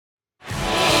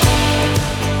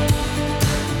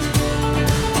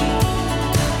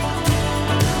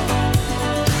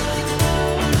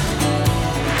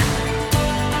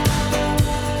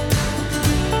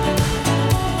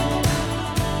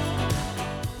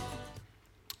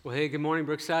Well, hey, good morning,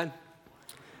 Brookside.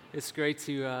 It's great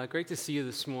to see you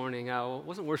this morning.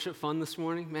 Wasn't worship fun this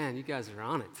morning? Man, you guys are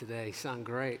on it today. You sound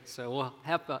great. So,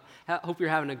 hope you're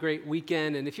having a great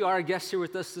weekend. And if you are a guest here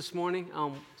with us this morning,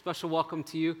 special welcome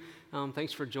to you.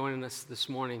 Thanks for joining us this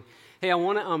morning. Hey, I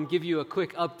want to give you a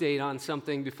quick update on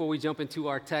something before we jump into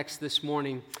our text this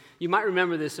morning. You might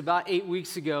remember this. About 8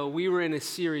 weeks ago, we were in a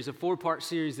series, a 4-part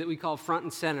series that we call Front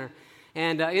and Center.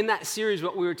 And in that series,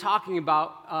 what we were talking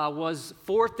about was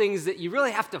 4 things that you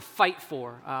really have to fight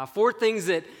for. 4 things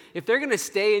that if they're going to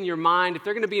stay in your mind, if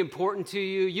they're going to be important to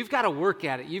you, you've got to work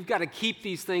at it. You've got to keep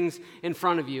these things in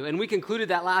front of you. And we concluded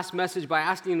that last message by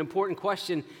asking an important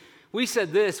question. We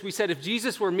said this, we said, if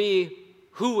Jesus were me,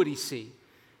 who would he see?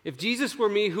 If Jesus were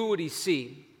me, who would he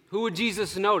see? Who would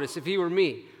Jesus notice if he were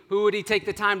me? Who would he take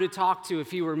the time to talk to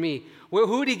if he were me?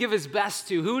 Who would he give his best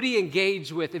to? Who would he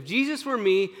engage with? If Jesus were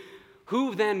me,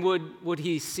 who then would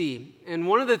he see? And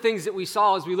one of the things that we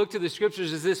saw as we looked at the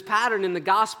scriptures is this pattern in the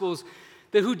Gospels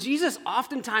that who Jesus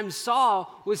oftentimes saw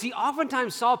was he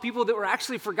oftentimes saw people that were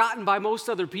actually forgotten by most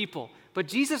other people. But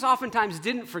Jesus oftentimes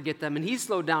didn't forget them, and he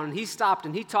slowed down, and he stopped,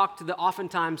 and he talked to the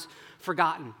oftentimes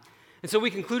forgotten. And so we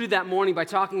concluded that morning by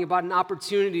talking about an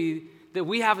opportunity that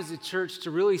we have as a church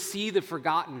to really see the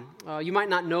forgotten. You might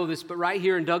not know this, but right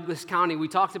here in Douglas County, we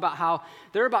talked about how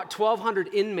there are about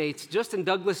 1,200 inmates just in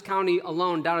Douglas County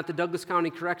alone, down at the Douglas County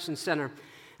Correction Center.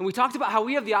 And we talked about how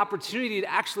we have the opportunity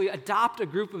to actually adopt a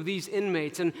group of these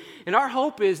inmates. And our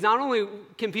hope is not only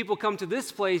can people come to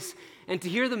this place and to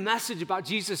hear the message about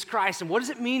Jesus Christ and what does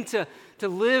it mean to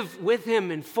live with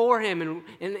him and for him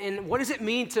and what does it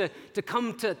mean to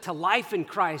come to life in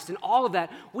Christ and all of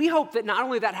that. We hope that not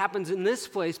only that happens in this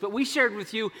place, but we shared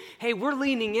with you, hey, we're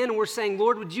leaning in and we're saying,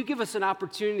 Lord, would you give us an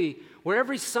opportunity where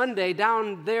every Sunday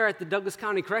down there at the Douglas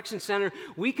County Correction Center,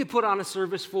 we could put on a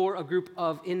service for a group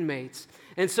of inmates.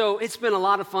 And so it's been a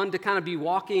lot of fun to kind of be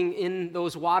walking in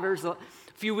those waters. A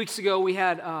few weeks ago, we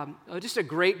had just a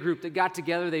great group that got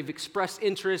together. They've expressed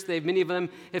interest. Many of them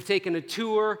have taken a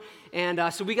tour.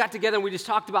 And so we got together and we just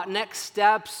talked about next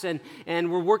steps.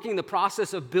 And we're working the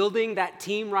process of building that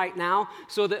team right now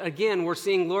so that, again, we're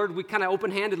seeing, Lord, we kind of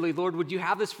open-handedly, Lord, would you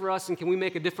have this for us? And can we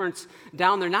make a difference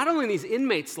down there, not only in these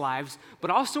inmates' lives,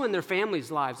 but also in their families'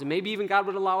 lives? And maybe even God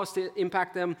would allow us to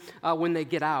impact them when they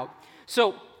get out.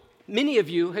 So many of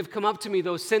you have come up to me,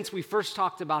 though, since we first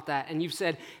talked about that, and you've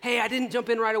said, hey, I didn't jump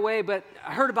in right away, but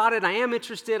I heard about it, I am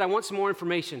interested, I want some more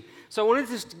information. So I wanted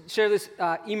to just share this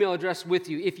email address with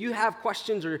you. If you have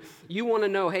questions or you want to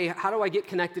know, hey, how do I get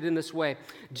connected in this way?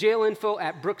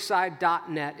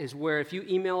 jailinfo@brookside.net is where if you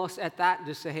email us at that,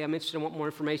 just say, hey, I'm interested, I want more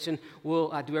information, we'll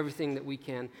do everything that we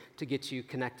can to get you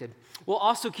connected. We'll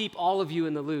also keep all of you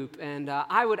in the loop, and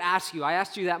I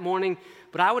asked you that morning,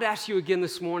 but I would ask you again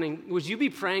this morning, would you be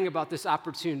praying about this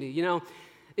opportunity? You know,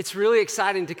 it's really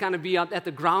exciting to kind of be at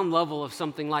the ground level of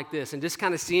something like this and just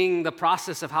kind of seeing the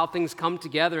process of how things come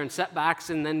together and setbacks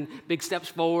and then big steps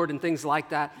forward and things like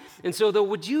that. And so, though,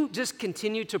 would you just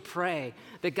continue to pray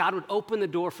that God would open the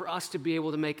door for us to be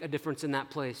able to make a difference in that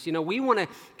place? You know, we want to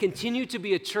continue to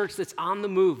be a church that's on the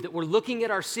move, that we're looking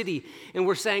at our city and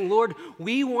we're saying, Lord,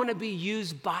 we want to be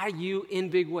used by you in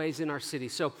big ways in our city.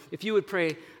 So if you would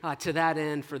pray to that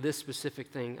end for this specific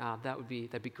thing, that'd be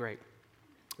great.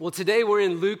 Well, today we're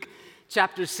in Luke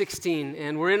chapter 16,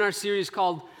 and we're in our series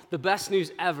called The Best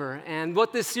News Ever. And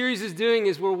what this series is doing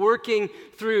is we're working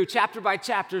through chapter by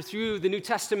chapter through the New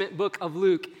Testament book of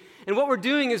Luke. And what we're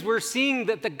doing is we're seeing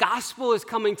that the gospel is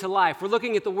coming to life. We're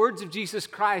looking at the words of Jesus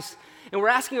Christ, and we're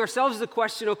asking ourselves the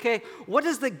question, okay, what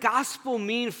does the gospel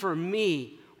mean for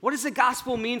me? What does the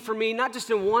gospel mean for me, not just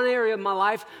in one area of my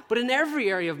life, but in every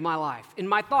area of my life, in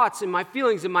my thoughts, in my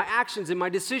feelings, in my actions, in my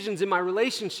decisions, in my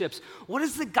relationships? What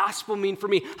does the gospel mean for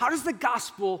me? How does the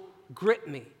gospel grip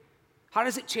me? How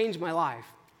does it change my life?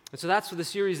 And so that's the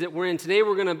series that we're in. Today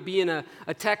we're going to be in a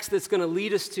text that's going to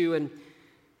lead us to, and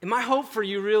my hope for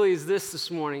you really is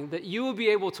this morning, that you will be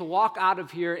able to walk out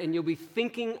of here and you'll be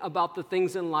thinking about the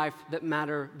things in life that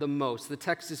matter the most. The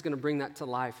text is going to bring that to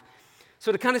life.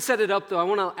 So to kind of set it up, though, I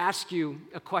want to ask you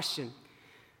a question.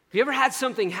 Have you ever had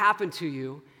something happen to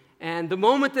you, and the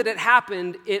moment that it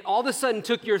happened, it all of a sudden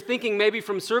took your thinking maybe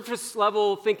from surface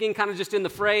level thinking, kind of just in the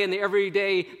fray and the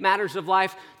everyday matters of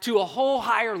life, to a whole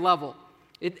higher level?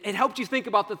 It helped you think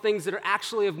about the things that are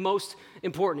actually of most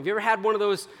important. Have you ever had one of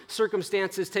those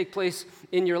circumstances take place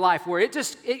in your life where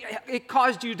it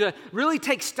caused you to really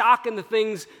take stock in the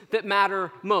things that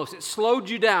matter most? It slowed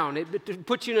you down. It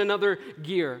put you in another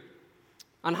gear.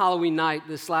 On Halloween night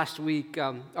this last week,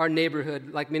 our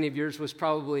neighborhood, like many of yours,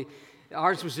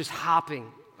 ours was just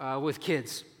hopping with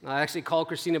kids. I actually called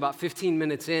Christina about 15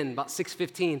 minutes in, about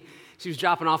 6:15. She was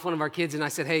dropping off one of our kids, and I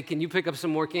said, hey, can you pick up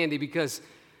some more candy because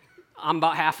I'm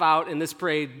about half out, and this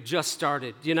parade just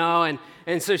started,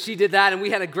 And so she did that, and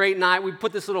we had a great night. We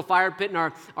put this little fire pit in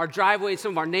our driveway.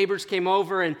 Some of our neighbors came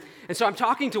over, and so I'm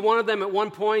talking to one of them at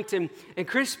one point, and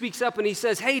Chris speaks up, and he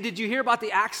says, hey, did you hear about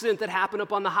the accident that happened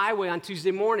up on the highway on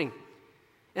Tuesday morning?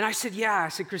 And I said, yeah. I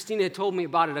said, Christina had told me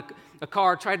about it. A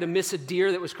car tried to miss a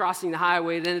deer that was crossing the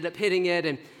highway. It ended up hitting it,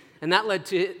 and that led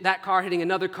to that car hitting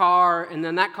another car, and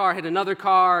then that car hit another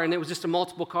car, and it was just a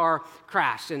multiple car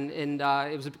crash, and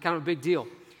it was kind of a big deal.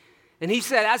 And he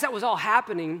said, as that was all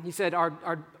happening, he said,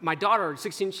 my daughter,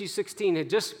 16, she's 16, had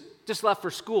just left for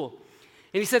school.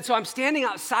 And he said, so I'm standing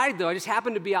outside, though. I just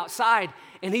happened to be outside.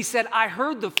 And he said, I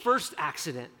heard the first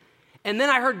accident. And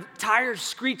then I heard tires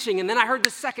screeching, and then I heard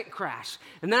the second crash.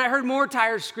 And then I heard more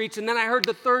tires screech, and then I heard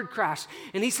the third crash.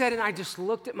 And he said, and I just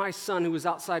looked at my son who was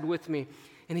outside with me,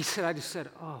 and he said, I just said,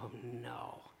 oh,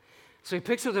 no. So he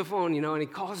picks up the phone, and he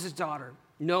calls his daughter.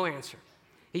 No answer.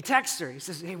 He texts her. He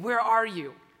says, hey, where are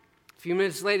you? A few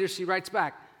minutes later, she writes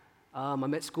back,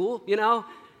 I'm at school,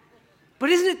 But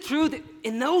isn't it true that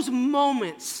in those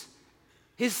moments,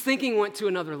 his thinking went to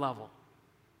another level?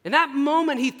 In that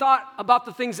moment, he thought about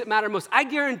the things that matter most. I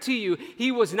guarantee you,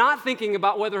 he was not thinking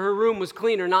about whether her room was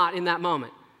clean or not in that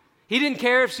moment. He didn't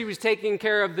care if she was taking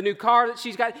care of the new car that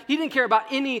she's got. He didn't care about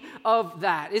any of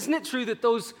that. Isn't it true that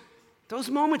those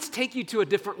moments take you to a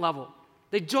different level?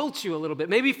 They jolt you a little bit.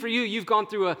 Maybe for you, you've gone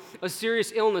through a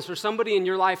serious illness, or somebody in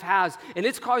your life has, and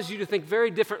it's caused you to think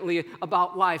very differently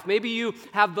about life. Maybe you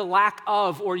have the lack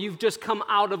of, or you've just come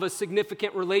out of a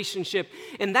significant relationship,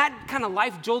 and that kind of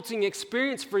life-jolting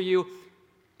experience for you,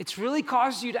 it's really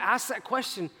caused you to ask that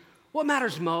question, what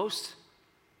matters most?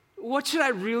 What should I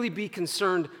really be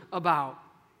concerned about?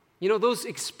 Those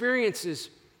experiences,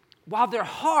 while they're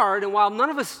hard, and while none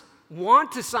of us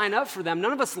want to sign up for them,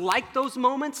 none of us like those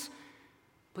moments,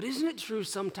 but isn't it true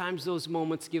sometimes those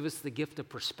moments give us the gift of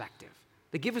perspective?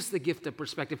 They give us the gift of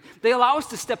perspective. They allow us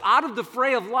to step out of the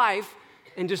fray of life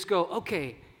and just go,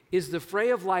 okay, is the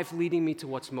fray of life leading me to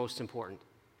what's most important?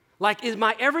 Like, is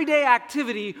my everyday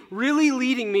activity really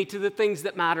leading me to the things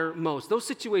that matter most? Those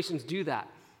situations do that.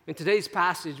 In today's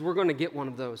passage, we're going to get one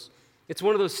of those. It's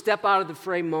one of those step out of the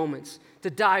fray moments to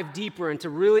dive deeper and to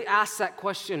really ask that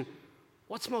question,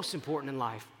 what's most important in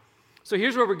life? So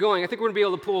here's where we're going. I think we're going to be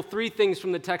able to pull three things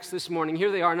from the text this morning.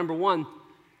 Here they are. Number one,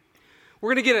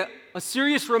 we're going to get a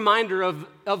serious reminder of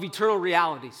eternal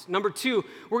realities. Number two,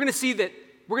 we're going to see that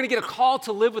we're going to get a call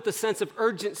to live with a sense of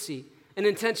urgency and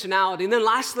intentionality. And then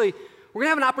lastly, we're going to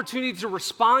have an opportunity to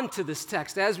respond to this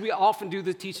text as we often do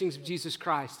the teachings of Jesus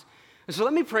Christ. And so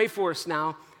let me pray for us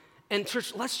now. And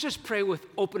church, let's just pray with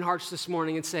open hearts this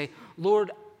morning and say, Lord,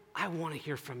 I want to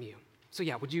hear from you. So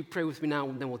would you pray with me now,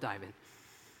 and then we'll dive in.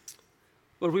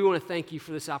 Lord, we want to thank you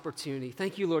for this opportunity.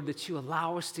 Thank you, Lord, that you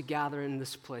allow us to gather in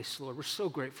this place, Lord. We're so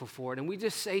grateful for it. And we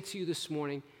just say to you this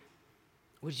morning,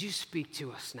 would you speak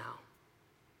to us now?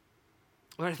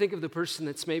 Lord, I think of the person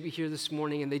that's maybe here this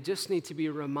morning, and they just need to be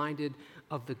reminded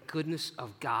of the goodness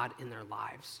of God in their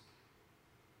lives.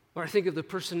 Or I think of the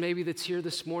person maybe that's here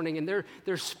this morning, and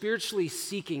they're spiritually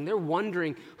seeking. They're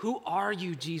wondering, who are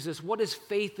you, Jesus? What does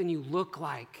faith in you look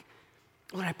like?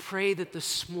 Lord, I pray that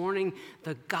this morning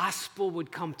the gospel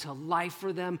would come to life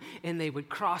for them, and they would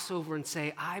cross over and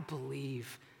say, I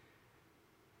believe.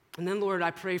 And then, Lord,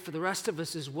 I pray for the rest of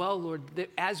us as well, Lord, that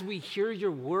as we hear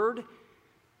your word,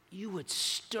 you would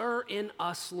stir in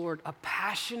us, Lord, a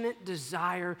passionate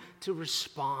desire to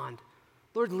respond.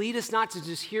 Lord, lead us not to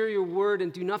just hear your word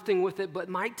and do nothing with it, but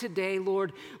might today,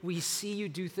 Lord, we see you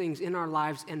do things in our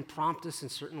lives and prompt us in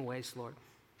certain ways, Lord.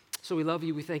 So we love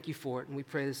you, we thank you for it, and we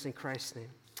pray this in Christ's name.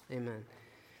 Amen.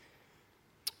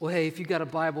 Well, hey, if you got a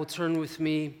Bible, turn with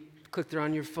me, click there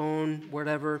on your phone,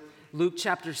 whatever. Luke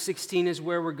chapter 16 is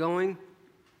where we're going.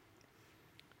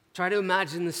 Try to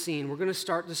imagine the scene. We're going to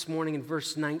start this morning in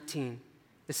verse 19.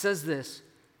 It says this,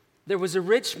 there was a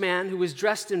rich man who was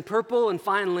dressed in purple and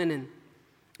fine linen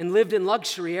and lived in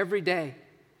luxury every day.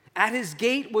 At his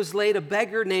gate was laid a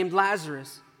beggar named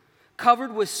Lazarus,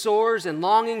 covered with sores and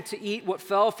longing to eat what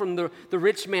fell from the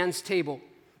rich man's table.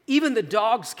 Even the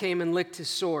dogs came and licked his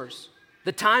sores.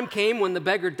 The time came when the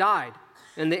beggar died,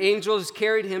 and the angels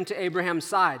carried him to Abraham's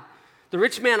side. The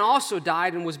rich man also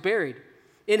died and was buried.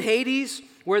 In Hades,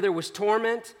 where there was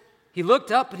torment, he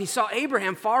looked up and he saw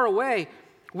Abraham far away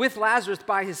with Lazarus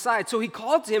by his side. So he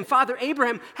called to him, Father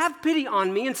Abraham, have pity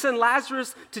on me and send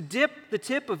Lazarus to dip the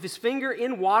tip of his finger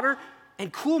in water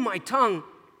and cool my tongue,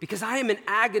 because I am in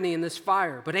agony in this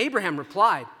fire. But Abraham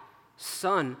replied,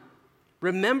 Son,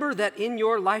 Remember that in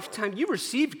your lifetime you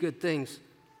received good things,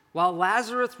 while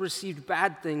Lazarus received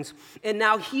bad things. And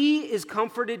now he is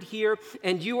comforted here,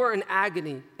 and you are in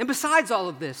agony. And besides all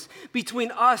of this,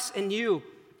 between us and you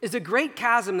is a great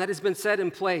chasm that has been set in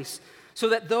place, so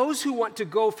that those who want to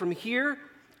go from here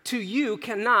to you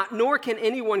cannot, nor can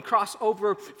anyone cross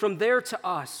over from there to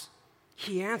us."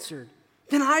 He answered,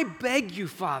 "Then I beg you,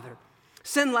 Father,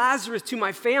 send Lazarus to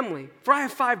my family, for I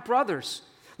have 5 brothers.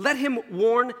 Let him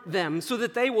warn them so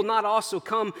that they will not also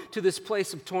come to this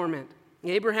place of torment."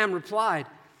 Abraham replied,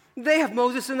 "They have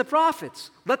Moses and the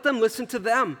prophets. Let them listen to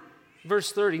them."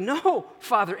 Verse 30, "No,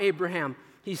 Father Abraham,"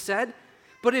 he said,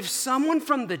 "but if someone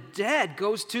from the dead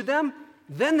goes to them,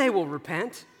 then they will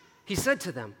repent." He said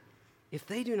to them, "If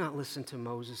they do not listen to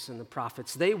Moses and the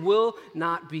prophets, they will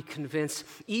not be convinced,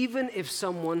 even if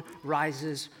someone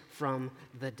rises from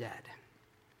the dead."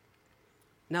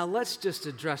 Now let's just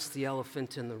address the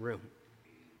elephant in the room.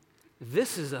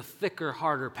 This is a thicker,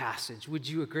 harder passage. Would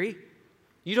you agree?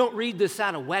 You don't read this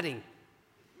at a wedding.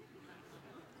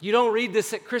 You don't read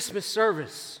this at Christmas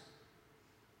service.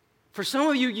 For some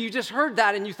of you, you just heard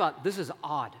that and you thought, this is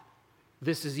odd.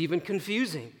 This is even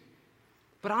confusing.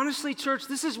 But honestly, church,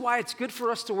 this is why it's good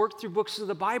for us to work through books of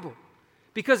the Bible.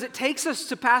 Because it takes us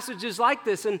to passages like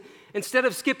this, and instead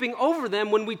of skipping over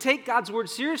them, when we take God's word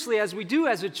seriously, as we do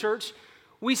as a church,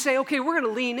 we say, okay, we're going to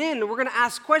lean in and we're going to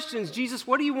ask questions. Jesus,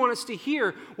 what do you want us to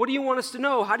hear? What do you want us to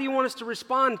know? How do you want us to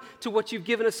respond to what you've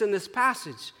given us in this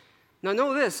passage? Now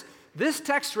know this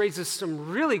text raises some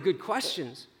really good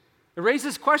questions. It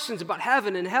raises questions about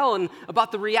heaven and hell and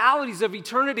about the realities of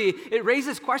eternity. It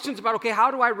raises questions about, okay,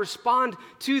 how do I respond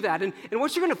to that? And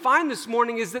what you're going to find this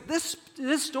morning is that this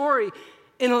story,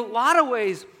 in a lot of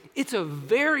ways, it's a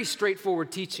very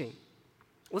straightforward teaching.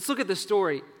 Let's look at the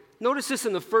story. Notice this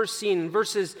in the first scene, in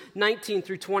verses 19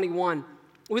 through 21.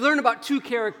 We learn about 2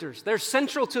 characters. They're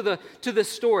central to the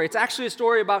story. It's actually a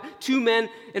story about 2 men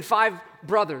and 5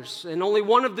 brothers. And only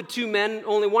one of the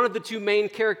 2 main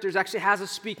characters actually has a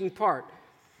speaking part.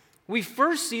 We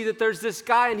first see that there's this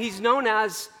guy, and he's known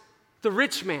as the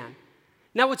rich man.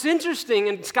 Now what's interesting,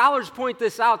 and scholars point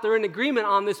this out, they're in agreement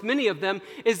on this, many of them,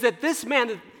 is that this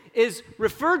man is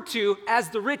referred to as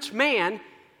the rich man,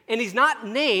 and he's not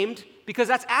named, because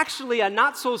that's actually a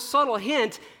not so subtle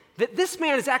hint that this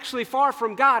man is actually far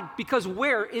from God, because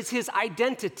where is his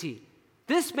identity?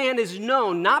 This man is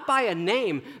known not by a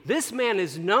name. This man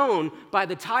is known by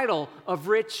the title of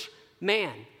rich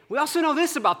man. We also know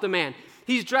this about the man.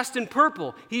 He's dressed in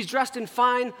purple. He's dressed in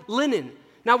fine linen.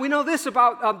 Now we know this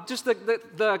about just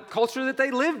the culture that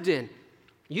they lived in.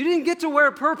 You didn't get to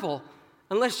wear purple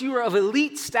unless you were of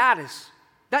elite status.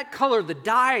 That color, the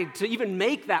dye to even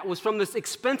make that was from this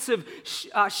expensive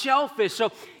shellfish.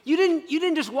 So you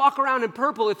didn't just walk around in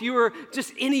purple if you were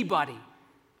just anybody.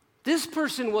 This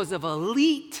person was of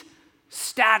elite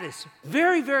status,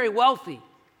 very, very wealthy.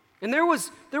 And there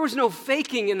was no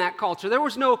faking in that culture. There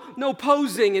was no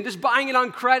posing and just buying it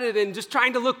on credit and just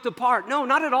trying to look the part. No,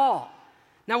 not at all.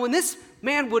 Now, when this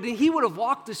man would have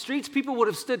walked the streets, people would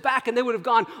have stood back and they would have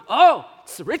gone, "Oh,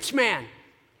 it's the rich man."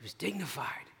 He was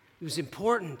dignified. He was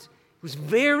important. He was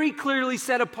very clearly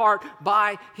set apart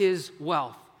by his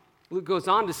wealth. Luke goes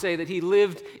on to say that he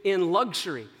lived in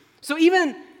luxury. So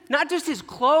even not just his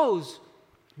clothes,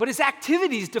 but his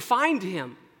activities defined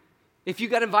him. If you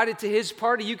got invited to his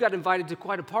party, you got invited to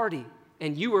quite a party,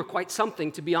 and you were quite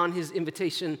something to be on his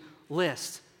invitation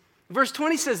list. Verse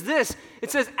 20 says this,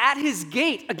 it says, at his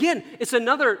gate. Again, it's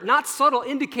another not subtle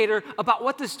indicator about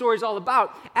what this story is all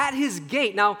about. At his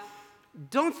gate. Now,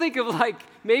 don't think of like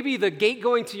maybe the gate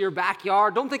going to your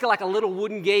backyard. Don't think of like a little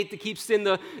wooden gate that keeps in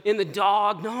the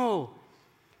dog. No.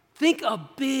 Think a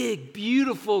big,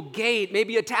 beautiful gate,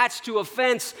 maybe attached to a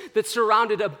fence that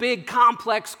surrounded a big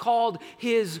complex called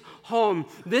his home.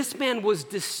 This man was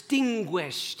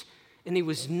distinguished, and he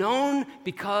was known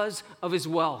because of his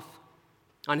wealth.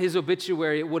 On his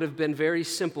obituary, it would have been very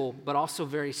simple, but also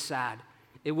very sad.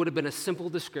 It would have been a simple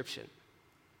description: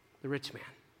 the rich man.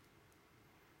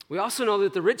 We also know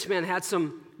that the rich man had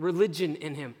some religion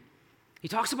in him. He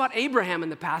talks about Abraham in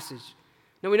the passage.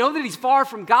 Now, we know that he's far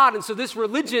from God, and so this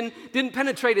religion didn't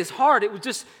penetrate his heart. It was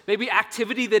just maybe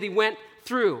activity that he went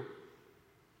through.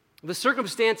 The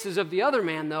circumstances of the other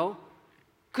man, though,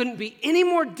 couldn't be any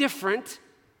more different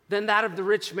than that of the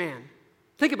rich man.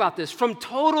 Think about this. From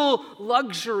total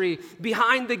luxury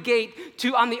behind the gate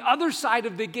to on the other side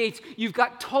of the gate, you've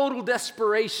got total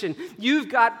desperation. You've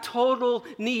got total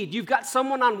need. You've got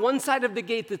someone on one side of the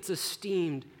gate that's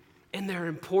esteemed. and they're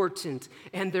important,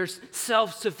 and they're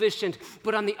self-sufficient.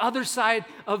 But on the other side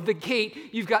of the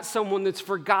gate, you've got someone that's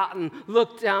forgotten,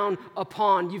 looked down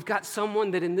upon. You've got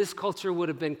someone that in this culture would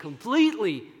have been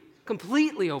completely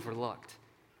overlooked.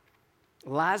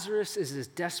 Lazarus is as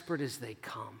desperate as they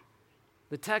come.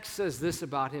 The text says this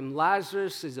about him: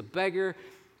 Lazarus is a beggar,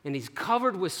 and he's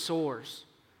covered with sores.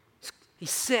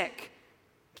 He's sick.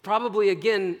 It's probably,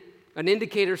 again, an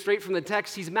indicator straight from the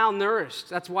text. He's malnourished.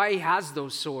 That's why he has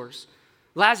those sores.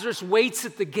 Lazarus waits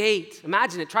at the gate.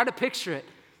 Imagine it. Try to picture it.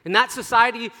 In that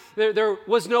society, there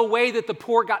was no way that the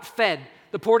poor got fed.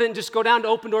 The poor didn't just go down to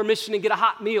Open Door Mission and get a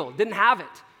hot meal. Didn't have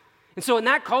it. And so in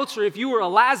that culture, if you were a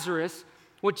Lazarus,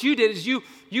 what you did is you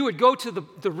would go to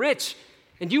the rich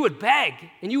and you would beg,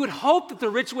 and you would hope that the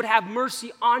rich would have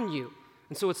mercy on you.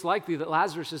 And so it's likely that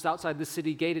Lazarus is outside the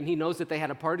city gate, and he knows that they had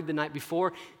a party the night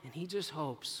before, and he just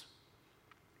hopes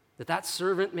that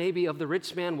servant maybe of the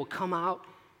rich man will come out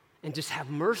and just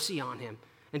have mercy on him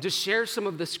and just share some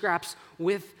of the scraps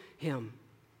with him.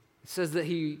 It says that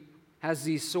he has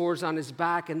these sores on his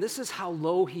back, and this is how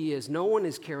low he is. No one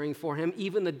is caring for him.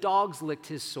 Even the dogs licked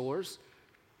his sores.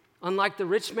 Unlike the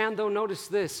rich man, though, notice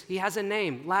this. He has a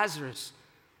name, Lazarus.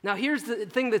 Now, here's the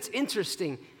thing that's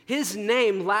interesting. His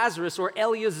name, Lazarus, or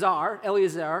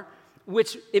Eleazar,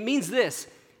 which it means this: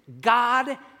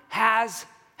 God has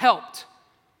helped.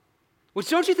 Which,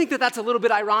 don't you think that that's a little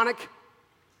bit ironic?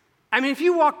 I mean, if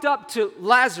you walked up to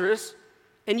Lazarus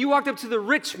and you walked up to the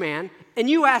rich man and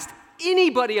you asked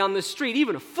anybody on the street,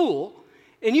 even a fool,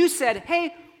 and you said,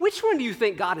 hey, which one do you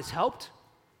think God has helped?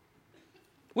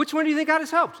 Which one do you think God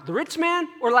has helped? The rich man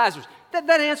or Lazarus? That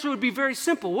answer would be very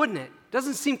simple, wouldn't it?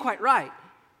 Doesn't seem quite right.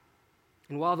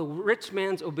 And while the rich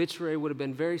man's obituary would have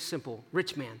been very simple,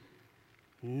 rich man,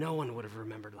 no one would have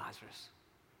remembered Lazarus.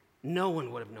 No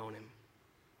one would have known him.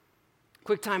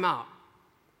 Quick time out.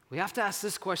 We have to ask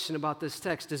this question about this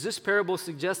text. Does this parable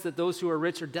suggest that those who are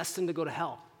rich are destined to go to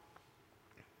hell?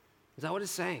 Is that what it's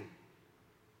saying?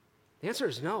 The answer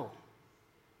is no.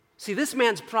 See, this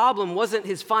man's problem wasn't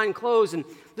his fine clothes, and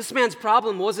this man's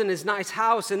problem wasn't his nice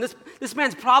house, and this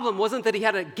man's problem wasn't that he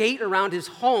had a gate around his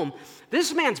home.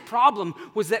 This man's problem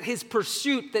was that his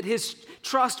pursuit, that his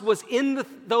trust was in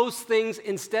those things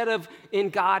instead of in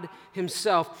God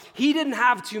himself. He didn't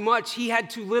have too much. He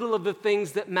had too little of the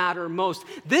things that matter most.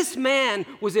 This man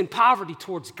was in poverty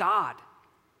towards God.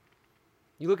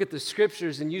 You look at the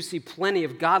scriptures and you see plenty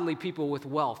of godly people with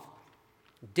wealth.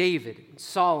 David,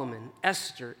 Solomon,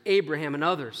 Esther, Abraham, and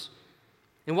others.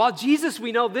 And while Jesus,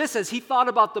 we know this, as he thought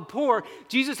about the poor,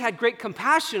 Jesus had great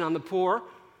compassion on the poor.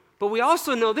 But we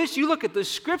also know this. You look at the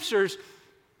scriptures,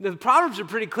 the Proverbs are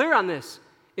pretty clear on this.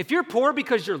 If you're poor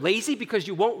because you're lazy, because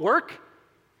you won't work,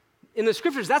 in the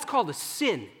scriptures, that's called a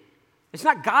sin. It's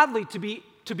not godly to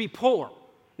be poor.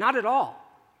 Not at all.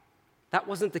 That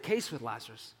wasn't the case with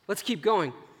Lazarus. Let's keep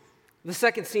going. The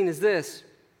second scene is this.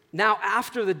 Now,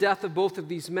 after the death of both of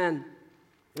these men,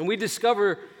 and we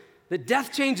discover that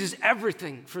death changes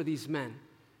everything for these men.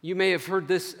 You may have heard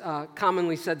this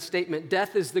commonly said statement: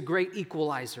 death is the great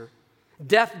equalizer.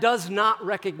 Death does not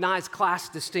recognize class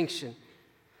distinction.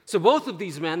 So both of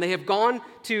these men, they have gone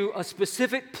to a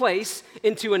specific place,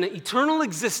 into an eternal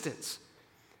existence.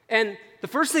 And the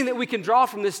first thing that we can draw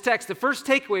from this text, the first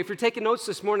takeaway, if you're taking notes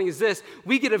this morning, is this: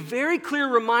 we get a very clear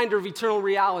reminder of eternal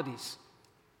realities.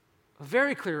 A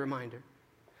very clear reminder.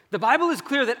 The Bible is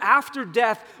clear that after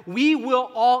death, we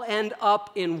will all end up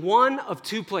in one of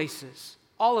two places.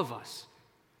 All of us.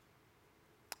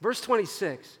 Verse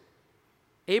 26,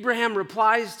 Abraham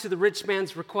replies to the rich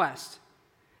man's request.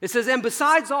 It says, and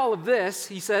besides all of this,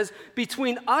 he says,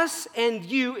 between us and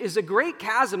you is a great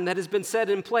chasm that has been set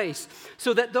in place,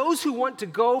 so that those who want to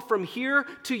go from here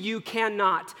to you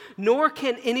cannot, nor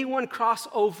can anyone cross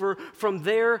over from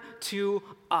there to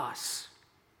us.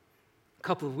 A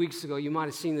couple of weeks ago, you might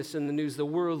have seen this in the news, the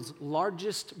world's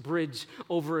largest bridge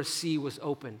over a sea was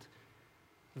opened.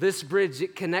 This bridge,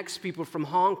 it connects people from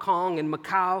Hong Kong and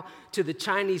Macau to the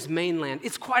Chinese mainland.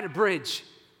 It's quite a bridge.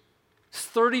 It's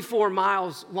 34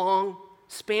 miles long,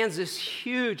 spans this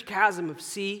huge chasm of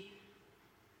sea.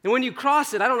 And when you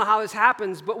cross it, I don't know how this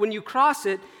happens, but when you cross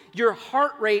it, your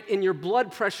heart rate and your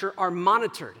blood pressure are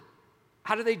monitored.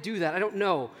 How do they do that? I don't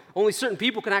know. Only certain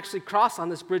people can actually cross on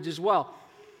this bridge as well.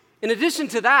 In addition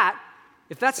to that,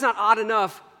 if that's not odd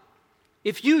enough,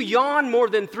 if you yawn more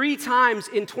than 3 times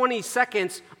in 20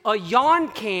 seconds, a yawn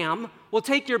cam will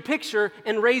take your picture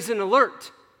and raise an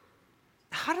alert.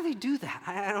 How do they do that?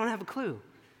 I don't have a clue.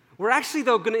 We're actually,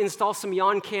 though, going to install some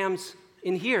yawn cams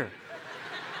in here.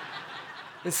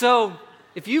 And so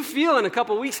if you feel in a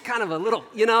couple weeks kind of a little,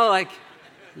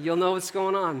 you'll know what's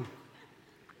going on.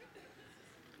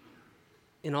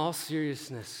 in all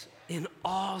seriousness,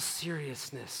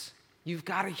 you've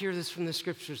got to hear this from the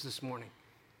scriptures this morning.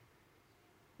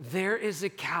 There is a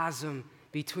chasm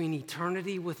between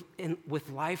eternity with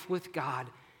life with God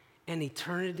and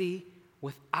eternity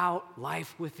without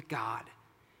life with God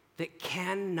that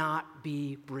cannot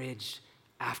be bridged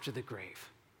after the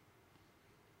grave.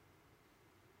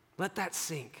 Let that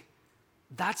sink.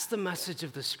 That's the message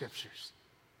of the scriptures.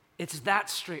 It's that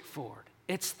straightforward.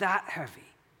 It's that heavy.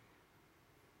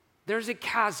 There's a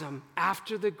chasm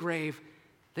after the grave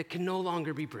that can no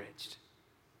longer be bridged.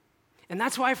 And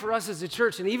that's why for us as a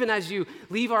church, and even as you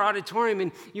leave our auditorium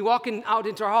and you walk out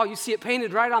into our hall, you see it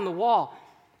painted right on the wall.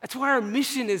 That's why our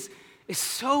mission is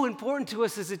so important to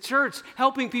us as a church,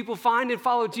 helping people find and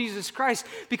follow Jesus Christ,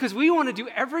 because we want to do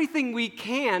everything we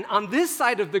can on this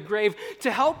side of the grave to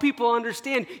help people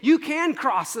understand you can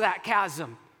cross that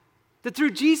chasm. That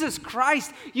through Jesus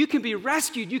Christ, you can be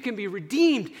rescued, you can be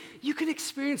redeemed, you can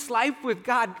experience life with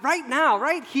God right now,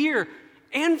 right here,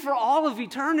 and for all of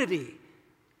eternity.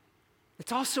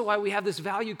 It's also why we have this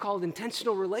value called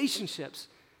intentional relationships.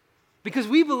 Because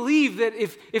we believe that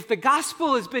if the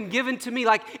gospel has been given to me,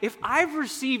 like if I've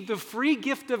received the free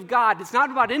gift of God, it's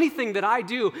not about anything that I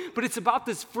do, but it's about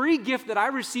this free gift that I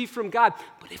received from God.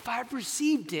 But if I've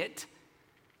received it,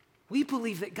 we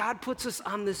believe that God puts us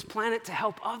on this planet to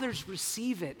help others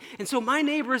receive it. And so my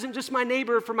neighbor isn't just my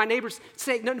neighbor for my neighbor's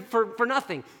sake, for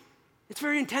nothing. It's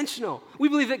very intentional. We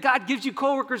believe that God gives you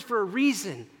coworkers for a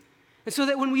reason. And so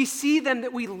that when we see them,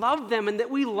 that we love them and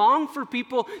that we long for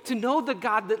people to know the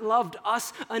God that loved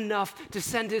us enough to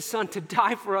send his son to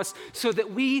die for us so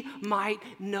that we might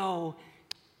know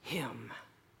him.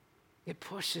 It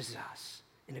pushes us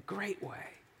in a great way.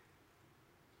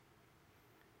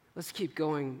 Let's keep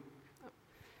going.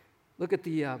 Look at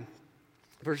the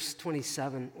verse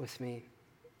 27 with me.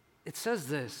 It says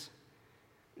this.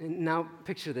 And now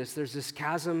picture this. There's this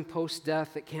chasm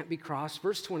post-death that can't be crossed.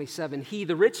 Verse 27, he,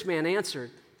 the rich man, answered,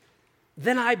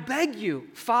 "Then I beg you,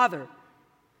 Father,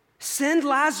 send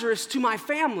Lazarus to my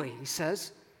family," he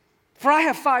says, "for I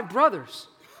have 5 brothers.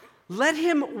 Let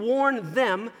him warn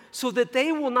them so that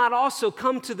they will not also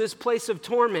come to this place of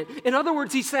torment." In other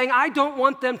words, he's saying, I don't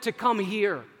want them to come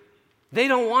here. They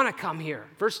don't want to come here.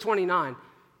 Verse 29,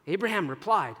 Abraham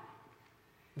replied,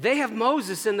 "They have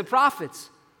Moses and the prophets.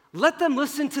 Let them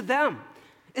listen to them."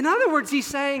 In other words, he's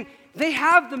saying they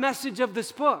have the message of this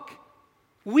book.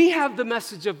 We have the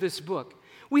message of this book.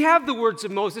 We have the words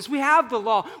of Moses. We have the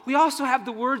law. We also have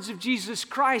the words of Jesus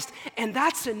Christ. And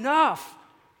that's enough.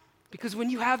 Because when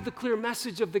you have the clear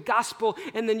message of the gospel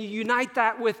and then you unite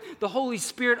that with the Holy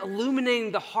Spirit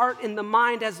illuminating the heart and the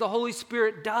mind as the Holy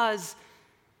Spirit does,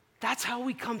 that's how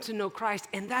we come to know Christ,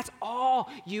 and that's all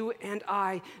you and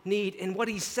I need. And what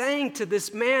he's saying to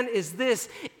this man is this: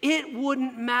 it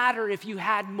wouldn't matter if you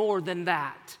had more than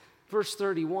that. Verse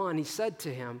 31, he said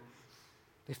to him,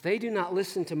 "If they do not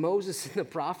listen to Moses and the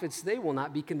prophets, they will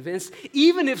not be convinced,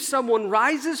 even if someone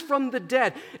rises from the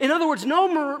dead." In other words,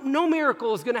 no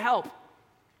miracle is going to help.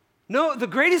 No, the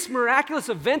greatest miraculous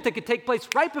event that could take place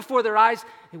right before their eyes,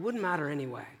 it wouldn't matter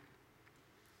anyway.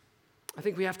 I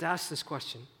think we have to ask this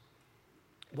question.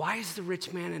 Why is the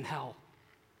rich man in hell?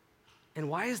 And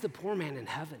why is the poor man in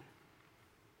heaven?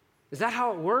 Is that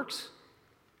how it works?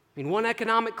 I mean, one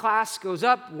economic class goes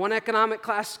up, one economic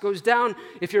class goes down.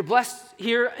 If you're blessed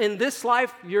here in this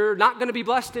life, you're not going to be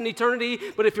blessed in eternity.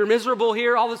 But if you're miserable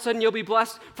here, all of a sudden you'll be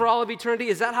blessed for all of eternity.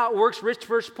 Is that how it works, rich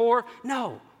versus poor?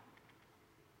 No.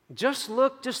 Just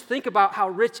think about how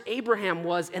rich Abraham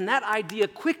was, and that idea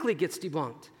quickly gets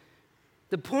debunked.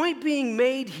 The point being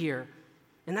made here,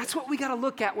 and that's what we got to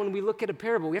look at when we look at a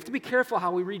parable. We have to be careful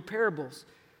how we read parables.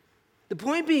 The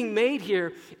point being made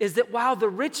here is that while the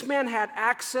rich man had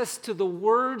access to the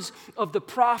words of the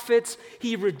prophets,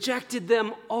 he rejected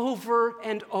them over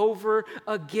and over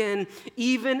again.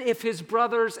 Even if his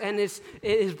brothers and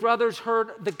his brothers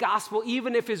heard the gospel,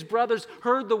 even if his brothers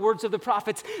heard the words of the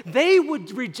prophets, they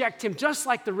would reject him just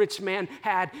like the rich man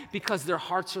had, because their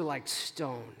hearts are like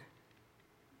stone.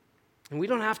 And we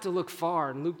don't have to look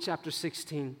far. In Luke chapter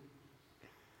 16,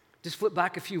 just flip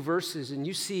back a few verses and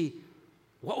you see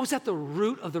what was at the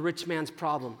root of the rich man's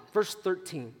problem. Verse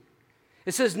 13.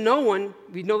 It says, no one,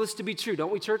 we know this to be true,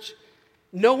 don't we, church?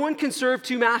 No one can serve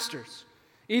 2 masters.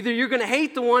 Either you're going to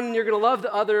hate the one and you're going to love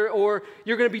the other, or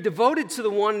you're going to be devoted to the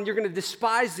one and you're going to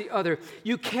despise the other.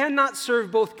 You cannot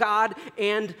serve both God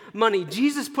and money.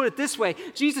 Jesus put it this way.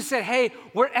 Jesus said, hey,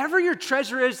 wherever your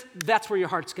treasure is, that's where your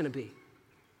heart's going to be.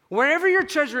 Wherever your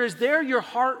treasure is, there your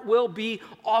heart will be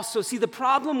also. See, the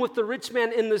problem with the rich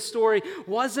man in this story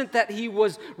wasn't that he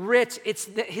was rich, it's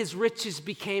that his riches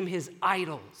became his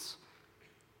idols.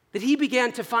 that he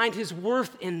began to find his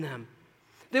worth in them.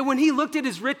 That when he looked at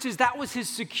his riches, that was his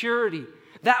security.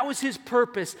 That was his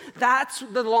purpose. That's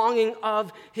the longing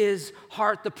of his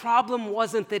heart. The problem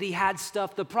wasn't that he had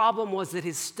stuff. The problem was that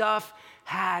his stuff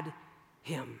had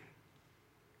him.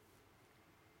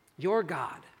 Your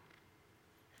God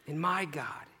and my God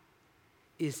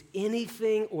is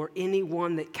anything or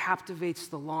anyone that captivates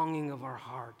the longing of our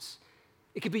hearts.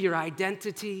 It could be your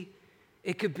identity.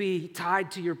 It could be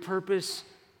tied to your purpose.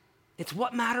 It's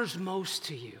what matters most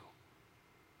to you.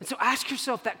 And so ask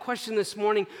yourself that question this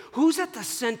morning. Who's at the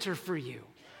center for you?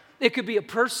 It could be a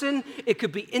person. It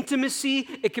could be intimacy.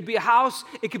 It could be a house.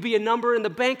 It could be a number in the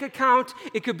bank account.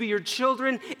 It could be your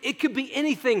children. It could be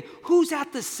anything. Who's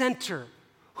at the center?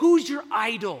 Who's your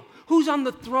idol? Who's on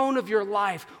the throne of your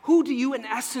life? Who do you, in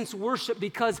essence, worship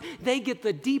because they get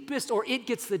the deepest, or it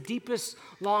gets the deepest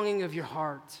longing of your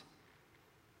heart?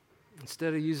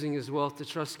 Instead of using his wealth to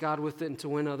trust God with it and to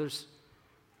win others,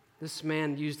 this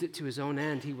man used it to his own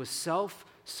end. He was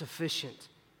self-sufficient.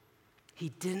 He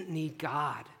didn't need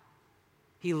God.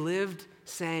 He lived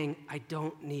saying, I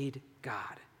don't need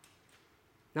God.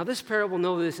 Now, this parable,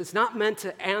 know this, it's not meant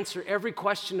to answer every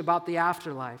question about the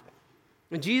afterlife.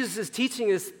 And Jesus is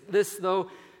teaching us this,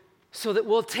 though, so that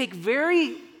we'll take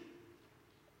very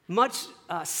much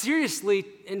seriously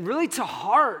and really to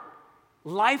heart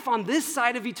life on this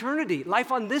side of eternity,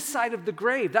 life on this side of the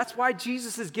grave. That's why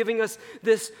Jesus is giving us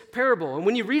this parable. And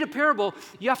when you read a parable,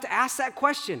 you have to ask that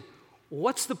question,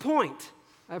 what's the point?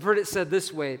 I've heard it said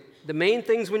this way, the main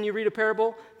things when you read a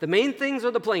parable, the main things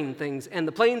are the plain things, and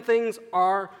the plain things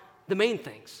are the main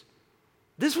things.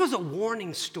 This was a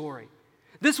warning story.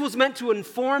 This was meant to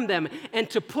inform them and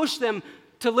to push them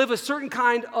to live a certain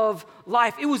kind of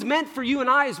life. It was meant for you and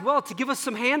I as well to give us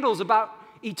some handles about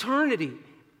eternity,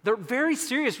 the very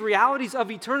serious realities of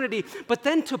eternity, but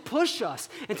then to push us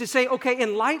and to say, okay,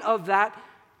 in light of that,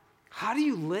 how do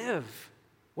you live?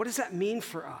 What does that mean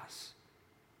for us?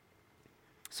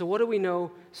 So what do we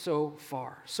know so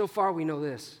far? So far we know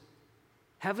this.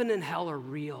 Heaven and hell are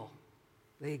real.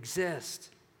 They exist.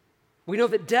 We know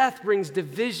that death brings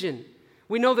division.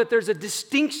 We know that there's a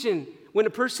distinction when a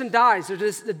person dies.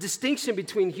 There's a distinction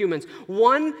between humans.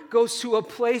 One goes to a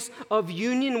place of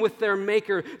union with their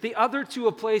maker, the other to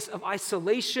a place of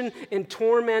isolation and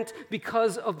torment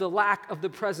because of the lack of the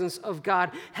presence of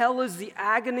God. Hell is the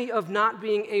agony of not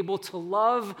being able to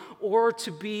love or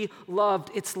to be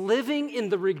loved. It's living in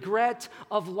the regret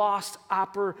of lost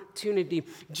opportunity.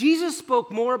 Jesus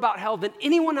spoke more about hell than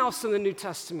anyone else in the New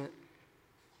Testament.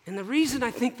 And the reason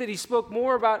I think that he spoke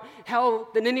more about hell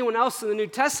than anyone else in the New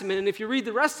Testament, and if you read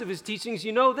the rest of his teachings,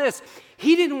 you know this,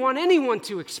 he didn't want anyone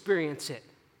to experience it.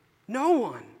 No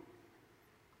one.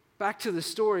 Back to the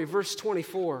story, verse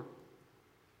 24.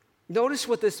 Notice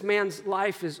what this man's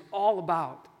life is all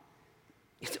about.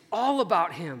 It's all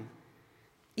about him.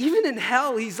 Even in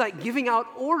hell, he's like giving out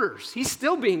orders. He's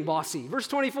still being bossy. Verse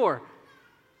 24.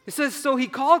 It says, so he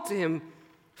called to him,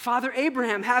 Father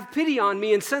Abraham, have pity on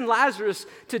me and send Lazarus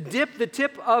to dip the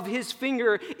tip of his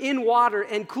finger in water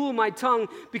and cool my tongue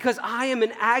because I am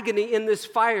in agony in this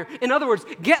fire. In other words,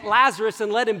 get Lazarus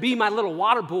and let him be my little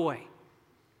water boy.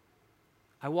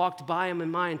 I walked by him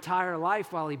in my entire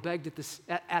life while he begged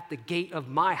at the gate of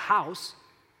my house.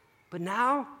 But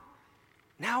now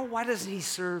why doesn't he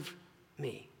serve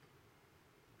me?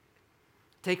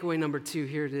 Takeaway number 2,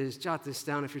 here it is. Jot this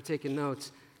down if you're taking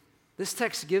notes. This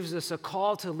text gives us a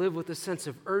call to live with a sense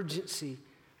of urgency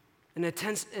and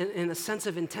a sense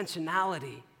of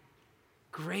intentionality,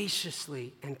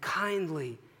 graciously and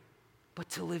kindly, but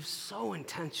to live so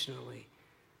intentionally.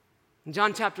 In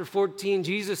John chapter 14,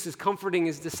 Jesus is comforting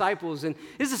his disciples, and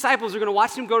his disciples are going to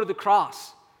watch him go to the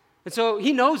cross. And so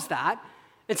he knows that.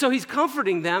 And so he's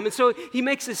comforting them. And so he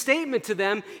makes a statement to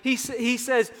them. He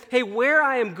says, hey, where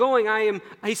I am going,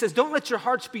 he says, don't let your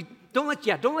hearts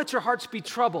be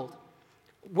troubled.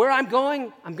 Where I'm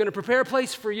going, I'm going to prepare a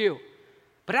place for you.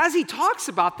 But as he talks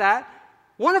about that,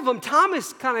 one of them,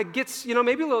 Thomas, kind of gets,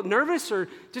 maybe a little nervous or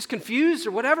just confused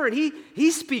or whatever. And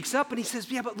he speaks up and he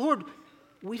says, yeah, but Lord,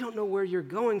 we don't know where you're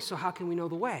going, so how can we know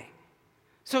the way?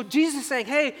 So Jesus is saying,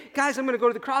 hey, guys, I'm going to go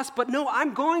to the cross, but no,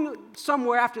 I'm going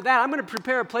somewhere after that. I'm going to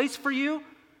prepare a place for you,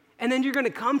 and then you're going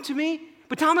to come to me.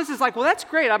 But Thomas is like, well, that's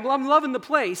great. I'm loving the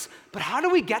place, but how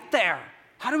do we get there?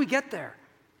 How do we get there?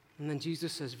 And then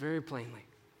Jesus says very plainly,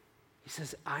 he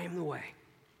says, I am the way.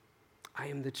 I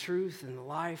am the truth and the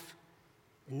life.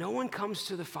 And no one comes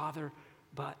to the Father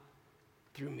but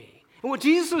through me. And what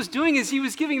Jesus was doing is he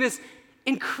was giving this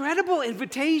incredible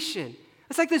invitation.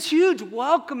 It's like this huge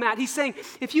welcome mat. He's saying,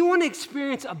 if you want to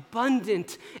experience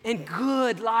abundant and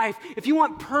good life, if you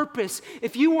want purpose,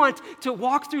 if you want to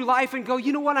walk through life and go,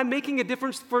 you know what, I'm making a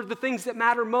difference for the things that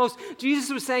matter most,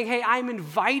 Jesus was saying, hey, I'm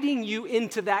inviting you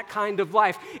into that kind of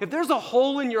life. If there's a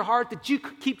hole in your heart that you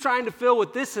keep trying to fill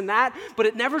with this and that, but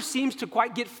it never seems to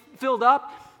quite get filled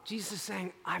up, Jesus is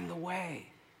saying, I'm the way.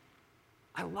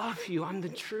 I love you. I'm the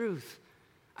truth.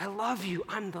 I love you.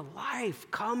 I'm the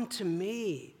life. Come to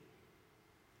me.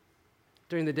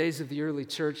 During the days of the early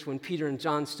church, when Peter and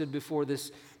John stood before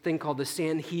this thing called the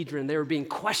Sanhedrin, they were being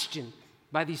questioned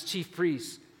by these chief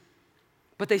priests.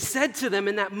 But they said to them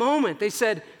in that moment, they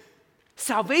said,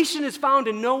 salvation is found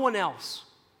in no one else,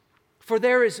 for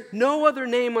there is no other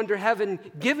name under heaven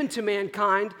given to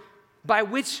mankind by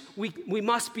which we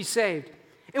must be saved.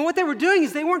 And what they were doing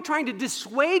is they weren't trying to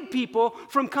dissuade people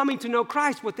from coming to know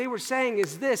Christ. What they were saying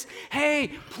is this,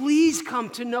 hey, please come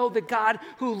to know the God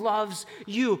who loves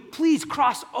you. Please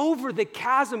cross over the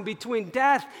chasm between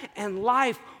death and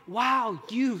life while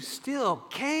you still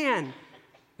can.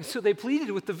 And so they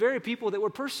pleaded with the very people that were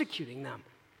persecuting them.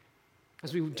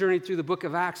 As we journeyed through the book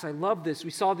of Acts, I love this.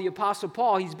 We saw the Apostle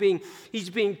Paul. He's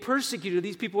being persecuted.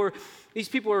 These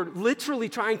people are literally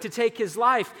trying to take his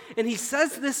life. And he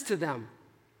says this to them.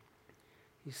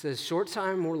 He says, short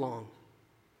time or long,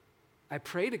 I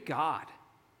pray to God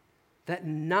that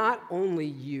not only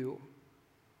you,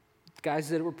 guys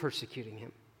that were persecuting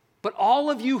him, but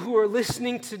all of you who are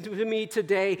listening to me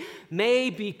today may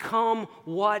become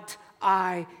what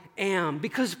I am.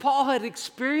 Because Paul had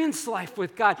experienced life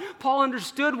with God. Paul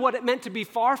understood what it meant to be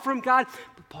far from God,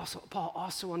 but Paul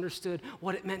also understood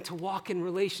what it meant to walk in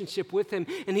relationship with him.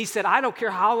 And he said, I don't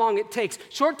care how long it takes,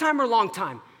 short time or long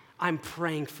time, I'm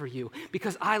praying for you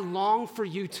because I long for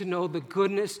you to know the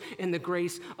goodness and the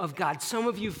grace of God. Some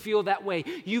of you feel that way.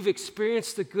 You've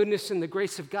experienced the goodness and the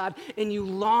grace of God, and you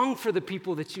long for the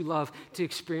people that you love to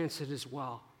experience it as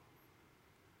well.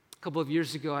 A couple of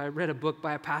years ago, I read a book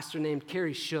by a pastor named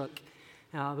Kerry Shook.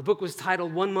 The book was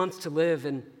titled 1 Month to Live,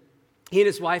 and he and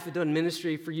his wife had done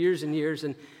ministry for years and years,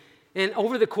 and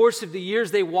over the course of the years,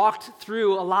 they walked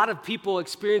through a lot of people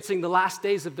experiencing the last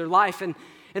days of their life,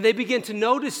 and they began to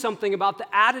notice something about the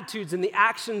attitudes and the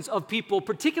actions of people,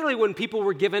 particularly when people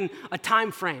were given a time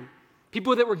frame,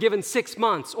 people that were given 6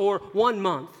 months or 1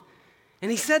 month. And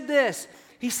he said this,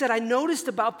 he said, I noticed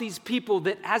about these people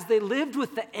that as they lived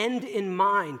with the end in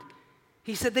mind,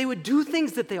 he said they would do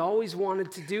things that they always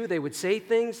wanted to do. They would say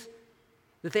things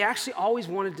that they actually always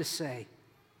wanted to say.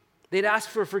 They'd ask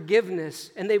for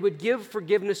forgiveness, and they would give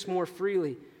forgiveness more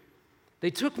freely. They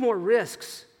took more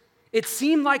risks. It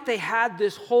seemed like they had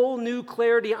this whole new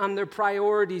clarity on their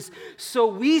priorities. So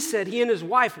we said, he and his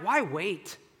wife, why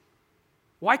wait?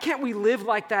 Why can't we live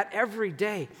like that every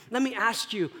day? Let me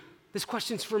ask you, this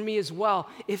question's for me as well.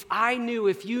 If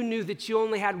you knew that you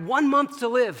only had 1 month to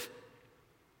live,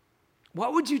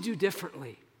 what would you do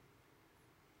differently?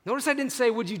 Notice I didn't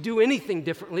say, would you do anything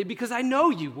differently? Because I know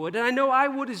you would, and I know I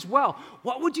would as well.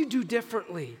 What would you do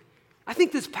differently? I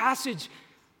think this passage,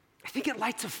 it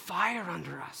lights a fire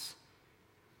under us.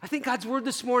 I think God's word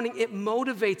this morning, it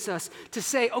motivates us to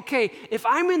say, okay, if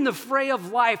I'm in the fray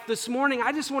of life this morning,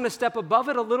 I just want to step above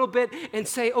it a little bit and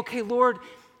say, okay, Lord,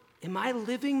 am I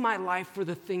living my life for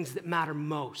the things that matter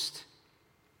most?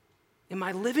 Am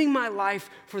I living my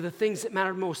life for the things that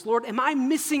matter most? Lord, am I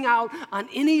missing out on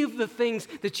any of the things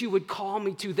that you would call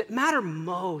me to that matter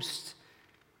most?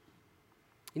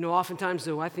 You know, oftentimes,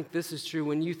 though, I think this is true.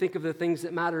 When you think of the things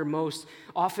that matter most,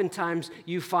 oftentimes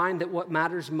you find that what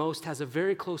matters most has a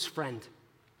very close friend.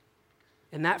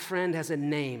 And that friend has a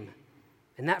name.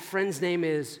 And that friend's name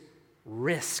is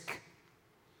risk.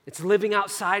 It's living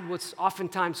outside what's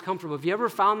oftentimes comfortable. Have you ever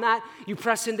found that? You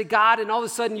press into God, and all of a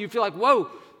sudden you feel like, whoa,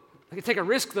 I can take a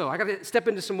risk, though. I got to step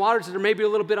into some waters that are maybe a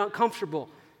little bit uncomfortable.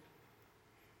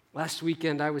 Last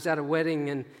weekend, I was at a wedding,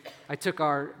 and I took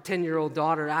our 10-year-old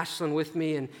daughter, Ashlyn, with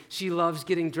me, and she loves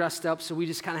getting dressed up, so we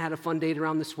just kind of had a fun date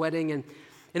around this wedding. And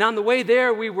on the way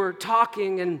there, we were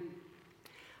talking, and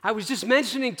I was just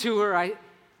mentioning to her,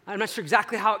 I'm not sure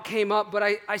exactly how it came up, but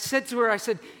I said to her,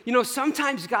 you know,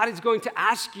 sometimes God is going to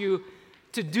ask you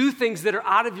to do things that are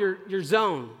out of your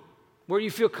zone, where you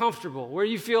feel comfortable, where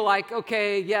you feel like,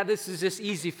 okay, yeah, this is just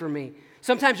easy for me.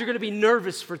 Sometimes you're going to be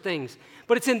nervous for things.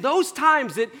 But it's in those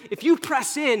times that if you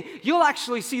press in, you'll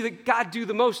actually see that God do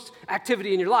the most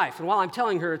activity in your life. And while I'm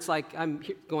telling her, it's like I'm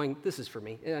going, this is for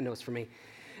me. I know it's for me.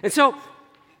 And so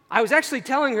I was actually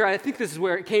telling her, I think this is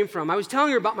where it came from. I was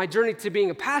telling her about my journey to being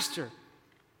a pastor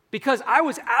because I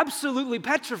was absolutely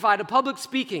petrified of public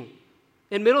speaking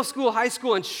in middle school, high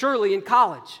school, and surely in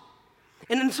college.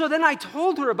 And so then I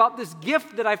told her about this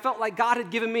gift that I felt like God had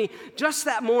given me just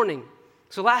that morning.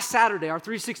 So last Saturday, our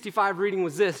 365 reading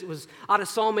was this. It was out of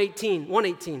Psalm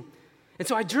 118. And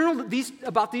so I journaled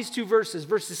about these two verses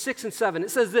 6 and 7.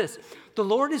 It says this: "The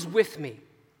Lord is with me.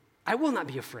 I will not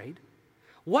be afraid.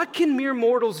 What can mere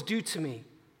mortals do to me?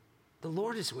 The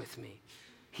Lord is with me.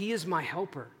 He is my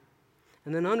helper."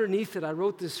 And then underneath it, I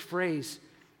wrote this phrase,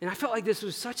 and I felt like this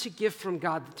was such a gift from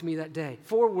God to me that day.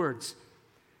 4 words: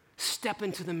 step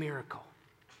into the miracle.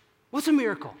 What's a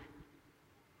miracle?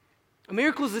 A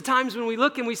miracle is the times when we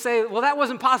look and we say, well, that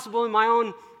wasn't possible in my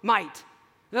own might.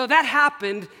 No, that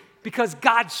happened because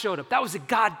God showed up. That was a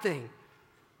God thing.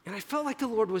 And I felt like the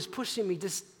Lord was pushing me to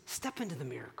step into the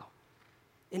miracle.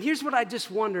 And here's what I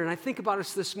just wonder, and I think about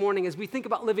us this morning as we think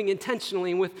about living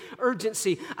intentionally and with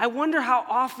urgency. I wonder how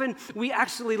often we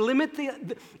actually limit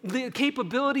the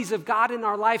capabilities of God in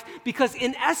our life because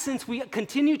in essence, we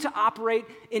continue to operate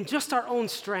in just our own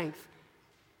strength.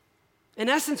 In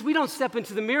essence, we don't step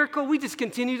into the miracle, we just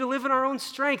continue to live in our own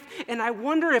strength. And I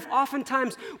wonder if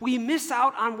oftentimes we miss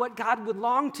out on what God would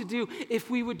long to do if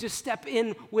we would just step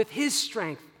in with His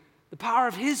strength, the power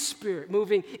of His Spirit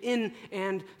moving in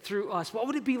and through us. What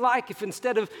would it be like if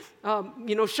instead of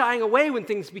shying away when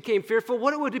things became fearful,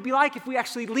 what would it be like if we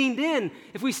actually leaned in,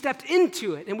 if we stepped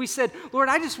into it and we said, Lord,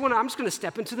 I'm just going to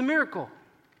step into the miracle.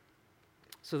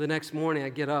 So the next morning I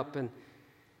get up and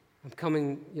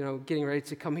I'm getting ready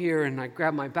to come here, and I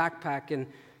grab my backpack, and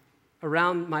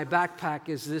around my backpack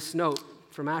is this note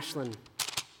from Ashlyn: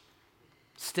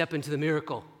 "Step into the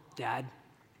miracle, Dad."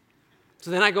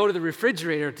 So then I go to the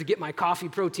refrigerator to get my coffee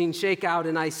protein shake out,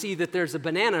 and I see that there's a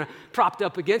banana propped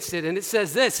up against it, and it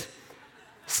says this: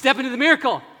 "Step into the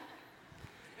miracle."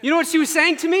 You know what she was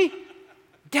saying to me?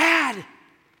 Dad,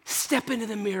 step into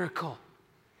the miracle.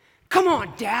 Come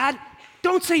on, Dad.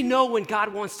 Don't say no when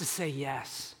God wants to say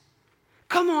yes.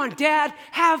 Come on, Dad,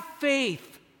 have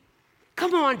faith.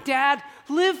 Come on, Dad,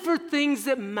 live for things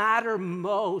that matter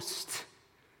most.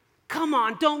 Come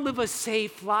on, don't live a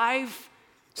safe life.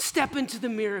 Step into the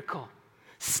miracle.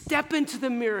 Step into the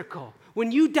miracle.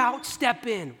 When you doubt, step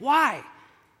in. Why?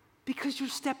 Because you're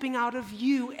stepping out of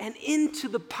you and into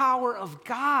the power of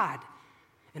God.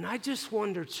 And I just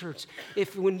wonder, church,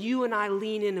 if when you and I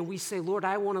lean in and we say, Lord,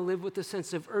 I want to live with a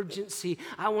sense of urgency,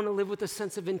 I want to live with a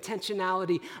sense of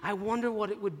intentionality, I wonder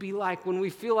what it would be like when we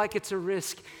feel like it's a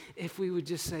risk if we would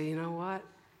just say, you know what?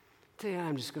 Today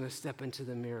I'm just going to step into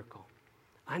the miracle.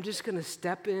 I'm just going to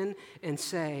step in and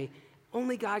say,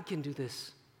 only God can do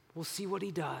this. We'll see what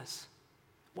He does.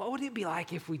 What would it be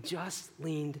like if we just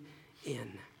leaned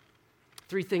in?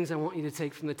 3 things I want you to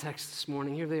take from the text this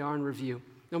morning. Here they are in review.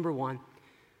 Number 1,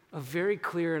 a very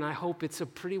clear, and I hope it's a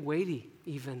pretty weighty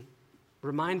even,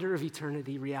 reminder of eternal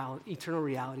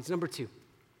realities. Number 2,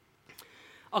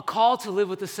 a call to live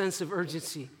with a sense of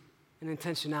urgency and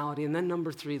intentionality. And then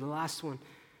number 3, the last one,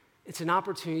 it's an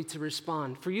opportunity to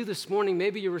respond. For you this morning,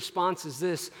 maybe your response is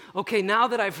this: okay, now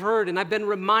that I've heard and I've been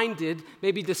reminded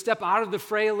maybe to step out of the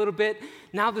fray a little bit,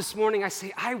 now this morning I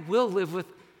say, I will live with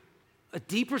a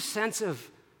deeper sense of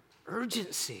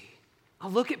urgency.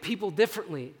 I'll look at people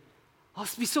differently. I'll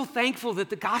be so thankful that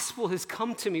the gospel has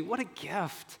come to me. What a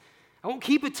gift. I won't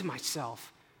keep it to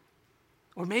myself.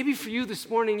 Or maybe for you this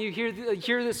morning, you hear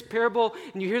this parable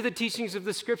and you hear the teachings of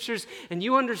the scriptures and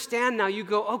you understand now, you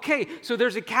go, okay, so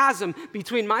there's a chasm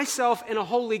between myself and a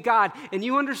holy God. And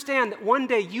you understand that one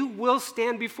day you will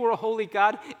stand before a holy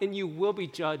God and you will be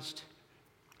judged.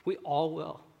 We all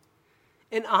will.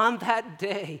 And on that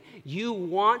day, you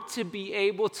want to be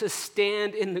able to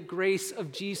stand in the grace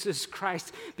of Jesus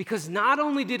Christ, because not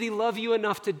only did He love you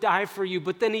enough to die for you,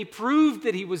 but then He proved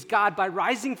that He was God by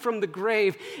rising from the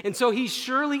grave. And so He's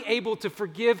surely able to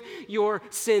forgive your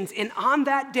sins. And on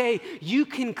that day, you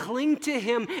can cling to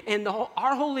Him, and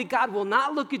our holy God will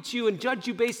not look at you and judge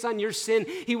you based on your sin.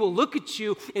 He will look at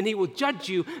you and He will judge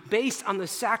you based on the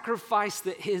sacrifice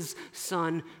that His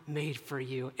Son made for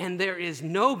you. And there is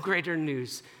no greater news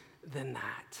than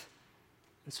that.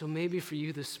 And so maybe for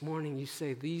you this morning, you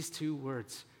say these 2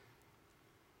 words: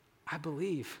 I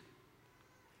believe.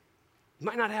 You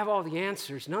might not have all the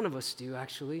answers. None of us do,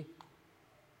 actually.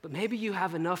 But maybe you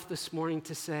have enough this morning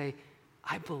to say,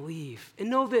 I believe. And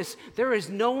know this: there is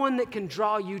no one that can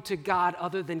draw you to God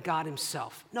other than God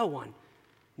Himself. No one.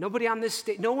 Nobody on this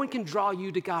stage. No one can draw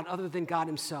you to God other than God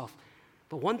Himself.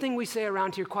 But one thing we say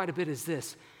around here quite a bit is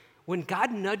this: when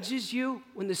God nudges you,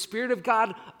 when the Spirit of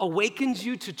God awakens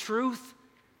you to truth,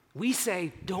 we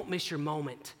say, don't miss your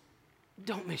moment.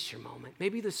 Don't miss your moment.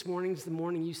 Maybe this morning's the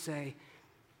morning you say,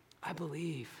 I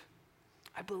believe.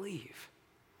 I believe.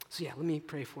 So let me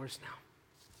pray for us now.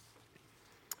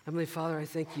 Heavenly Father, I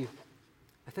thank You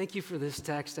I thank you for this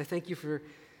text. I thank you for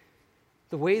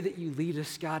the way that you lead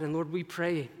us, God. And Lord, we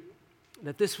pray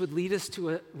that this would lead us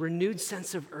to a renewed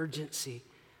sense of urgency.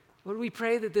 Lord, we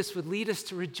pray that this would lead us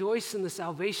to rejoice in the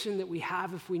salvation that we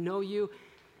have if we know you,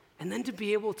 and then to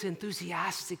be able to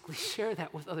enthusiastically share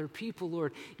that with other people,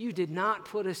 Lord. You did not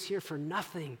put us here for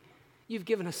nothing. You've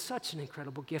given us such an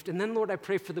incredible gift. And then, Lord, I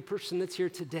pray for the person that's here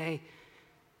today.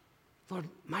 Lord,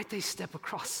 might they step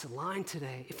across the line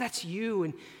today? If that's you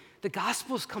and the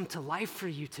gospel's come to life for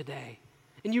you today,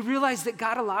 and you realize that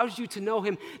God allows you to know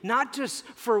him not just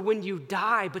for when you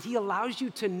die, but he allows you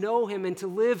to know him and to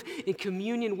live in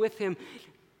communion with him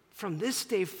from this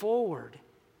day forward.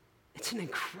 It's an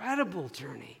incredible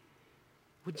journey.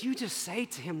 Would you just say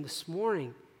to him this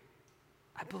morning,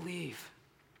 I believe?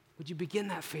 Would you begin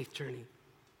that faith journey?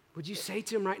 Would you say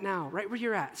to him right now, right where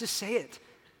you're at, just say it.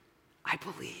 I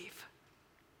believe.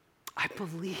 I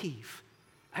believe.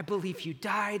 I believe you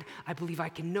died. I believe I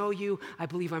can know you. I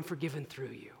believe I'm forgiven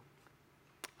through you.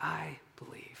 I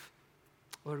believe.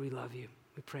 Lord, we love you.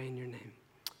 We pray in your name.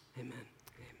 Amen.